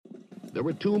there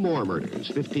were 2 more murders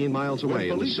 15 miles away.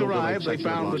 When police arrived, they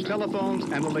found the telephones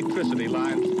and electricity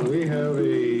lines. We have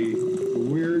a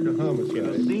weird homicide. In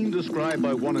a scene described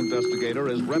by one investigator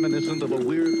as reminiscent of a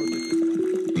weird...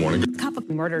 Morning. Cup of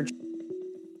murder.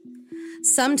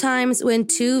 Sometimes when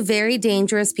 2 very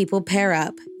dangerous people pair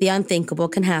up, the unthinkable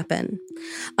can happen.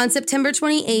 On September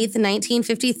 28,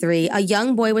 1953, a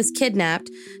young boy was kidnapped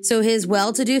so his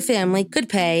well-to-do family could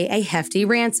pay a hefty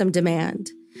ransom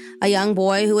demand. A young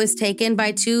boy who was taken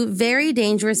by 2 very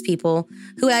dangerous people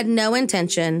who had no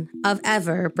intention of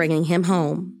ever bringing him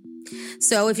home.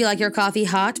 So if you like your coffee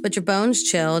hot but your bones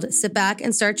chilled, sit back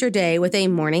and start your day with a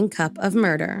morning cup of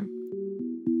murder.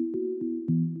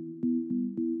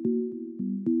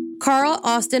 Carl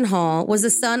Austin Hall was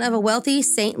the son of a wealthy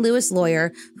St. Louis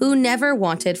lawyer who never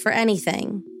wanted for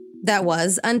anything. That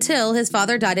was until his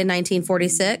father died in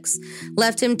 1946,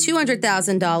 left him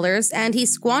 $200,000, and he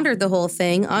squandered the whole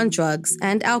thing on drugs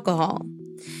and alcohol.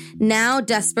 Now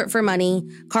desperate for money,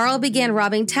 Carl began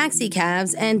robbing taxi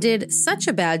cabs and did such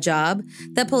a bad job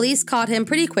that police caught him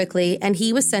pretty quickly, and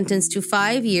he was sentenced to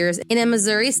 5 years in a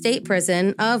Missouri state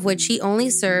prison, of which he only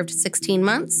served 16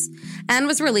 months, and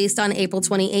was released on April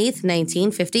 28,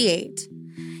 1958.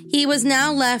 He was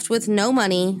now left with no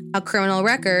money, a criminal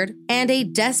record, and a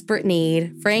desperate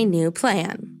need for a new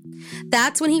plan.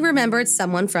 That's when he remembered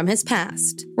someone from his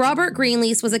past. Robert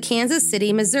Greenlease was a Kansas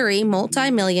City, Missouri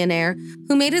multimillionaire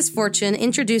who made his fortune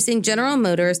introducing General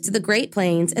Motors to the Great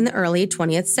Plains in the early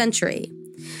 20th century.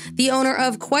 The owner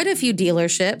of quite a few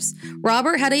dealerships,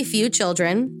 Robert had a few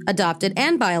children, adopted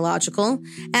and biological,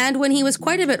 and when he was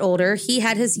quite a bit older, he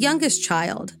had his youngest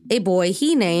child, a boy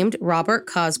he named Robert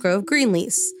Cosgrove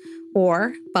Greenlease,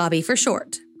 or Bobby for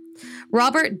short.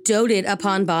 Robert doted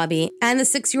upon Bobby, and the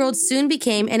 6-year-old soon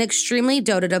became an extremely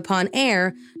doted upon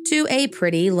heir to a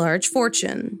pretty large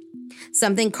fortune.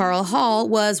 Something Carl Hall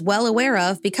was well aware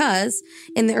of because,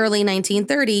 in the early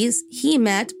 1930s, he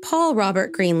met Paul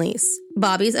Robert Greenlease,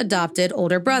 Bobby's adopted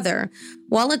older brother,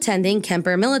 while attending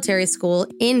Kemper Military School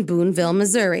in Boonville,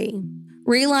 Missouri.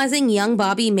 Realizing young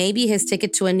Bobby may be his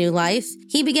ticket to a new life,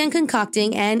 he began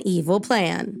concocting an evil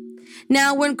plan.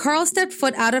 Now, when Carl stepped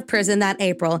foot out of prison that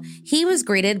April, he was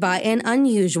greeted by an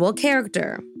unusual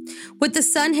character. With the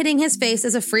sun hitting his face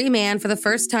as a free man for the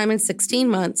first time in 16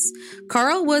 months,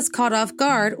 Carl was caught off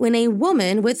guard when a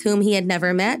woman with whom he had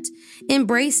never met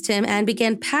embraced him and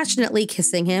began passionately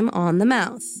kissing him on the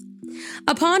mouth.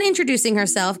 Upon introducing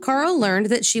herself, Carl learned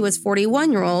that she was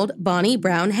 41-year-old Bonnie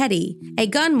Brown Hetty, a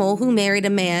gun mole who married a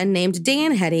man named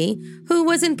Dan Hetty, who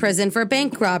was in prison for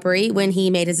bank robbery when he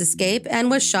made his escape and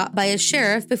was shot by a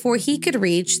sheriff before he could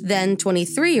reach then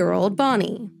 23-year-old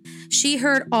Bonnie. She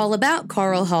heard all about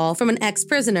Carl Hall from an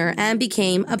ex-prisoner and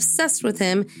became obsessed with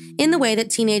him in the way that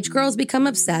teenage girls become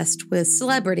obsessed with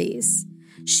celebrities.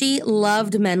 She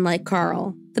loved men like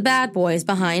Carl, the bad boys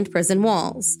behind prison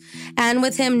walls. And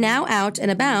with him now out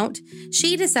and about,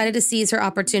 she decided to seize her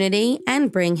opportunity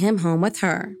and bring him home with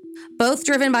her. Both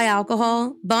driven by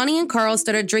alcohol, Bonnie and Carl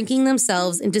started drinking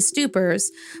themselves into stupors,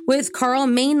 with Carl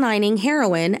mainlining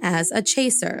heroin as a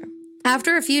chaser.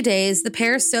 After a few days, the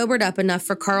pair sobered up enough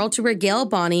for Carl to regale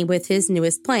Bonnie with his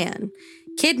newest plan,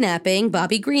 kidnapping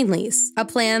Bobby Greenlease, a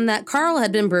plan that Carl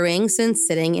had been brewing since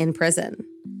sitting in prison.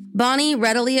 Bonnie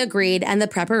readily agreed, and the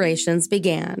preparations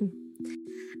began.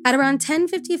 At around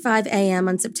 10:55 a.m.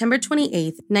 on September 28,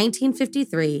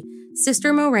 1953,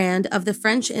 Sister Morand of the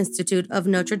French Institute of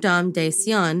Notre Dame des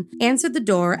Sions answered the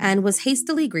door and was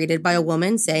hastily greeted by a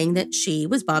woman saying that she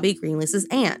was Bobby Greenlease's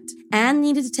aunt and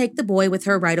needed to take the boy with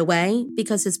her right away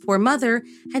because his poor mother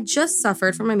had just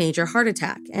suffered from a major heart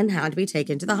attack and had to be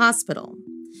taken to the hospital.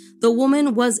 The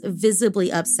woman was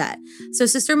visibly upset, so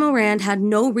Sister Morand had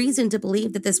no reason to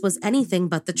believe that this was anything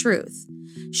but the truth.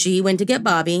 She went to get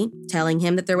Bobby, telling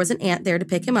him that there was an aunt there to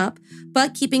pick him up,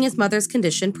 but keeping his mother's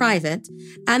condition private,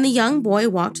 and the young boy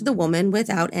walked to the woman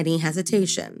without any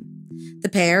hesitation. The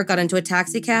pair got into a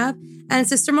taxicab, and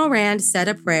Sister Morand said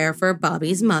a prayer for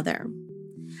Bobby's mother.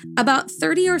 About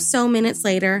 30 or so minutes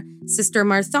later, Sister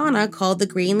Marthana called the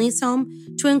Greenlease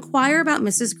home to inquire about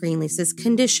Mrs. Greenlease's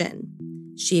condition.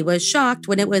 She was shocked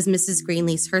when it was Mrs.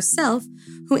 Greenlease herself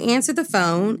who answered the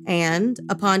phone and,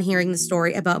 upon hearing the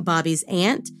story about Bobby's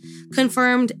aunt,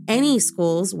 confirmed any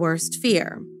school's worst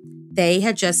fear. They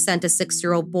had just sent a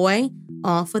 6-year-old boy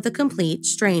off with a complete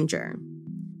stranger.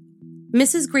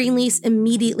 Mrs. Greenlease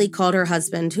immediately called her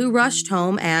husband, who rushed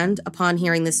home and, upon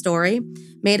hearing the story,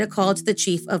 made a call to the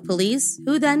chief of police,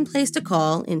 who then placed a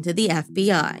call into the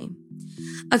FBI.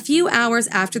 A few hours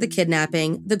after the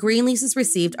kidnapping, the Greenleases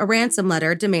received a ransom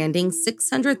letter demanding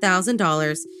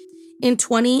 $600,000 in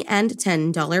 $20 and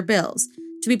 $10 bills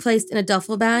to be placed in a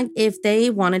duffel bag if they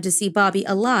wanted to see Bobby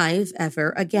alive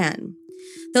ever again.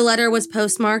 The letter was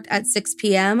postmarked at 6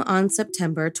 p.m. on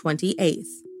September 28th.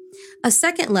 A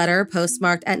second letter,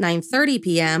 postmarked at 9:30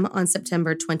 p.m. on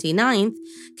September 29th,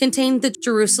 contained the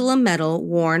Jerusalem medal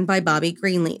worn by Bobby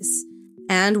Greenlease,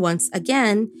 and once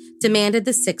again demanded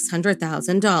the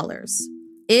 $600,000.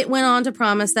 It went on to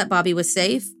promise that Bobby was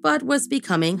safe, but was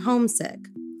becoming homesick.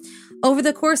 Over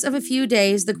the course of a few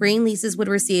days, the Greenleases would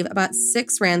receive about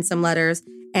 6 ransom letters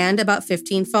and about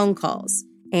 15 phone calls,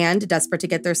 and, desperate to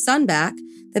get their son back,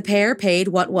 the pair paid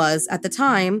what was, at the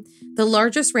time, the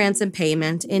largest ransom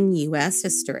payment in U.S.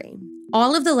 history.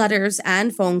 All of the letters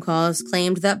and phone calls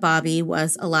claimed that Bobby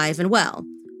was alive and well,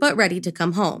 but ready to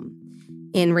come home.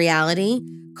 In reality,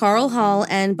 Carl Hall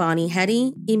and Bonnie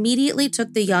Hetty immediately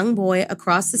took the young boy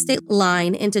across the state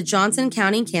line into Johnson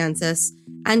County, Kansas,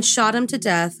 and shot him to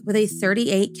death with a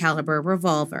 .38 caliber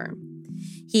revolver.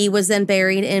 He was then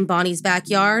buried in Bonnie's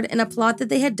backyard in a plot that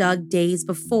they had dug days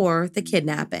before the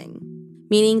kidnapping,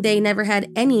 meaning they never had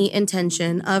any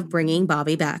intention of bringing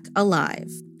Bobby back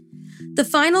alive. The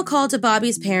final call to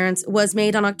Bobby's parents was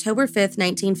made on October 5th,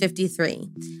 1953,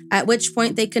 at which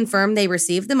point they confirmed they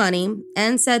received the money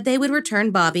and said they would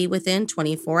return Bobby within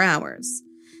 24 hours.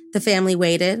 The family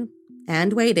waited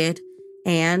and waited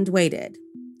and waited.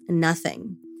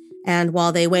 Nothing. And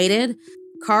while they waited,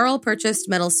 Carl purchased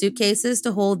metal suitcases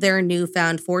to hold their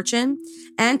newfound fortune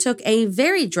and took a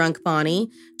very drunk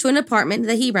Bonnie to an apartment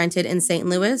that he rented in St.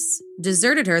 Louis,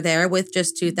 deserted her there with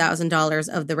just $2,000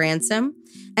 of the ransom,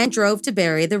 and drove to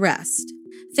bury the rest.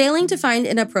 Failing to find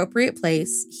an appropriate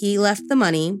place, he left the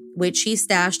money, which he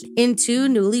stashed in 2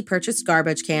 newly purchased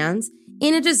garbage cans,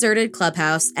 in a deserted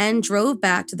clubhouse and drove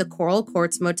back to the Coral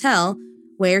Courts Motel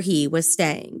where he was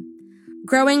staying.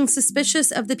 Growing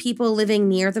suspicious of the people living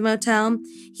near the motel,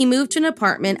 he moved to an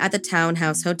apartment at the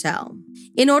Townhouse Hotel.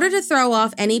 In order to throw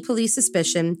off any police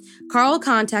suspicion, Carl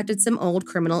contacted some old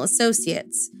criminal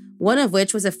associates, one of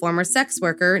which was a former sex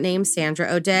worker named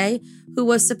Sandra O'Day, who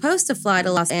was supposed to fly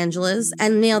to Los Angeles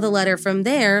and mail the letter from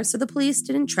there so the police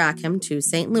didn't track him to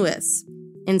St. Louis.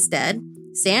 Instead,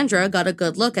 Sandra got a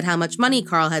good look at how much money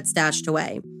Carl had stashed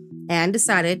away and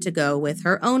decided to go with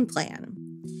her own plan.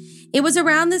 It was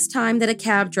around this time that a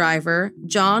cab driver,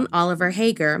 John Oliver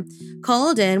Hager,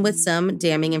 called in with some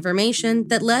damning information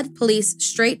that led police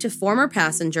straight to former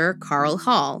passenger Carl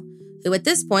Hall, who at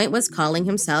this point was calling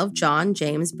himself John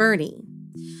James Burney.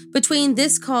 Between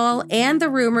this call and the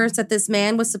rumors that this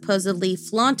man was supposedly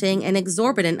flaunting an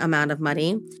exorbitant amount of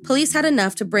money, police had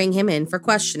enough to bring him in for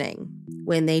questioning.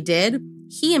 When they did,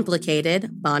 he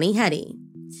implicated Bonnie Hetty.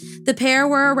 The pair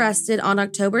were arrested on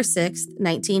October 6,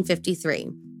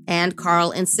 1953. And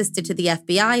Carl insisted to the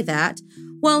FBI that,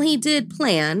 while he did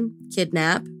plan,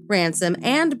 kidnap, ransom,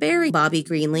 and bury Bobby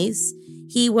Greenlease,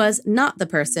 he was not the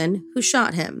person who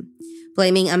shot him,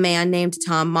 blaming a man named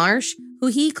Tom Marsh, who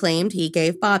he claimed he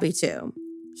gave Bobby to.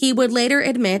 He would later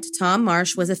admit Tom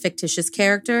Marsh was a fictitious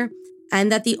character and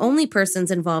that the only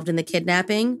persons involved in the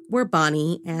kidnapping were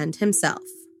Bonnie and himself.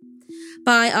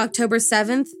 By October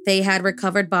 7th, they had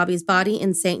recovered Bobby's body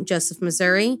in St. Joseph,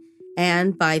 Missouri,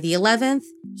 and by the 11th,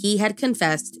 he had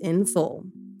confessed in full.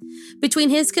 Between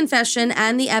his confession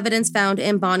and the evidence found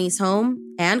in Bonnie's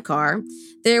home and car,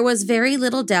 there was very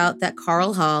little doubt that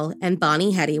Carl Hall and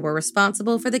Bonnie Hetty were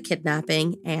responsible for the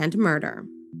kidnapping and murder.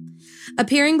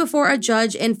 Appearing before a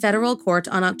judge in federal court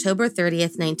on October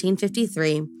 30th,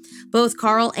 1953, both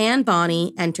Carl and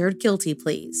Bonnie entered guilty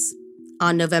pleas.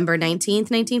 On November 19,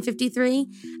 1953,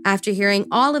 after hearing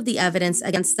all of the evidence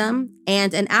against them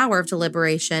and an hour of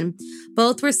deliberation,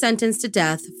 both were sentenced to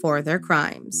death for their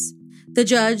crimes. The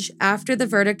judge, after the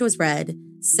verdict was read,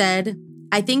 said,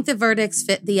 "I think the verdicts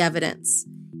fit the evidence.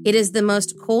 It is the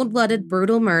most cold-blooded,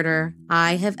 brutal murder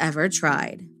I have ever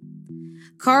tried."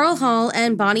 Carl Hall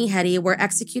and Bonnie Hetty were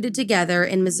executed together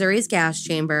in Missouri's gas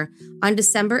chamber on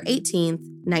December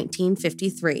 18,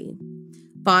 1953.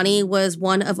 Bonnie was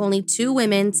one of only 2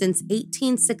 women since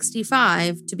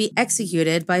 1865 to be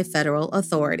executed by federal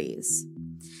authorities.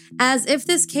 As if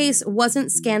this case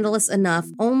wasn't scandalous enough,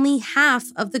 only half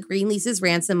of the Greenleases'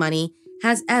 ransom money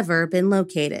has ever been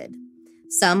located.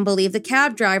 Some believe the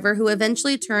cab driver who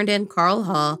eventually turned in Carl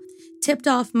Hall tipped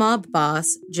off mob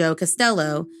boss Joe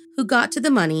Costello, who got to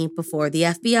the money before the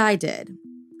FBI did.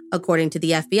 According to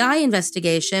the FBI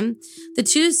investigation, the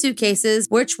 2 suitcases,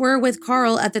 which were with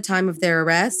Carl at the time of their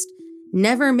arrest,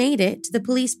 never made it to the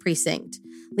police precinct,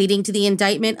 leading to the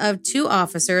indictment of 2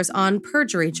 officers on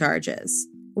perjury charges.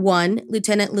 One,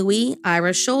 Lieutenant Louis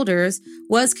Ira Shoulders,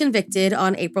 was convicted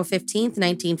on April 15,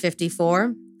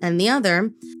 1954, and the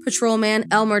other, Patrolman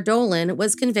Elmer Dolan,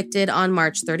 was convicted on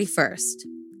March 31st.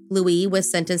 Louis was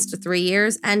sentenced to 3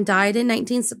 years and died in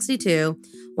 1962,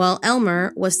 while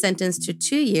Elmer was sentenced to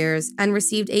 2 years and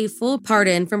received a full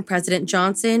pardon from President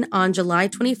Johnson on July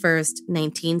 21st,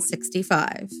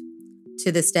 1965.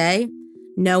 To this day,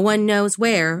 no one knows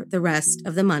where the rest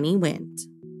of the money went.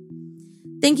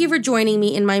 Thank you for joining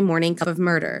me in my morning cup of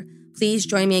murder. Please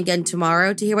join me again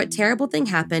tomorrow to hear what terrible thing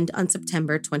happened on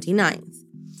September 29th.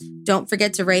 Don't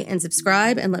forget to rate and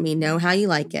subscribe and let me know how you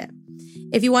like it.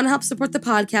 If you want to help support the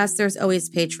podcast, there's always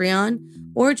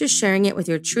Patreon or just sharing it with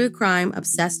your true crime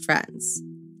obsessed friends.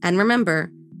 And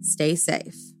remember, stay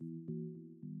safe.